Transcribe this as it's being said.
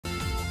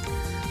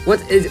What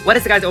is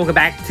guys, welcome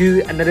back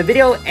to another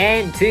video,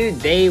 and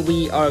today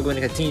we are going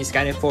to continue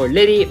scanning for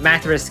Lily,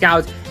 Master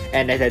Scout,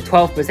 and there's a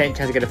 12% chance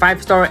to get a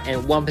 5-star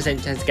and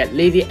 1% chance to get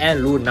Lily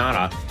and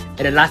Lunala.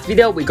 In the last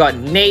video we got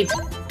Nate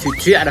to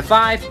 2 out of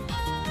 5,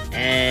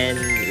 and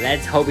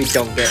let's hope we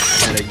don't get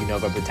another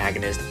Unova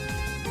protagonist.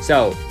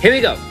 So here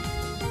we go.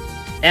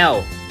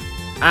 L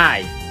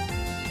I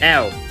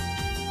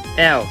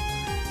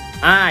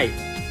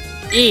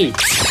E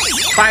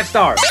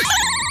 5-star.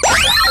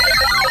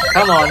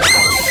 Come on.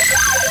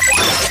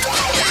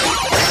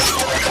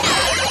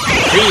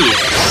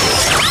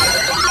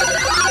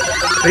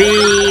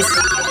 Please.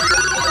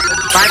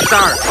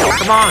 5-star.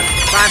 Come on.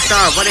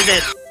 5-star. What is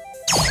it?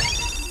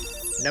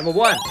 Number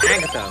 1,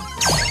 Agatha.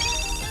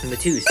 Number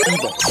 2,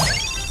 Siebel.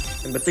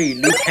 Number 3,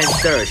 Lieutenant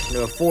Surge.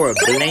 Number 4,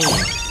 Blaine.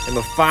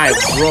 Number 5,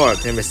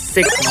 Rourke. Number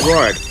 6,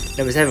 Rourke.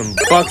 Number 7,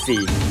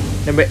 Bugsy.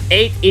 Number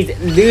 8 is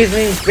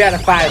losing 3 out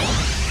of 5.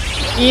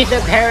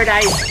 Ether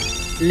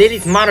Paradise,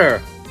 Lily's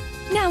mother.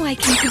 Now I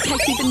can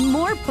protect even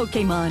more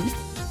Pokemon.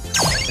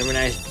 Number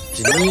 9 is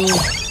Janine.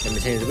 Number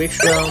 10 is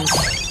Wickstrom.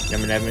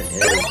 Number 11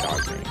 is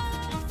Darkling.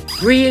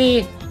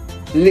 Really?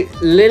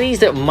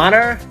 Lily's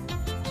mother?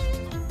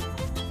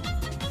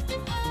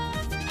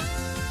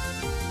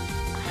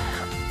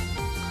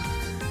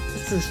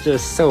 This is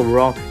just so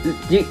wrong.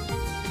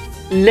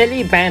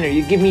 Lily Banner,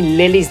 you give me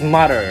Lily's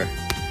mother.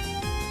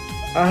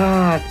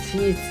 Ah,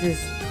 Jesus.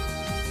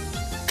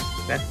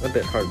 That's a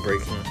bit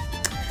heartbreaking.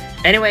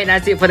 Anyway,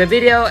 that's it for the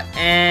video,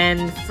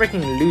 and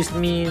freaking lose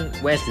me.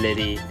 Where's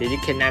Lily? Did you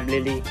kidnap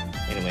Lily?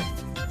 Anyway,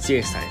 see you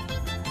next time.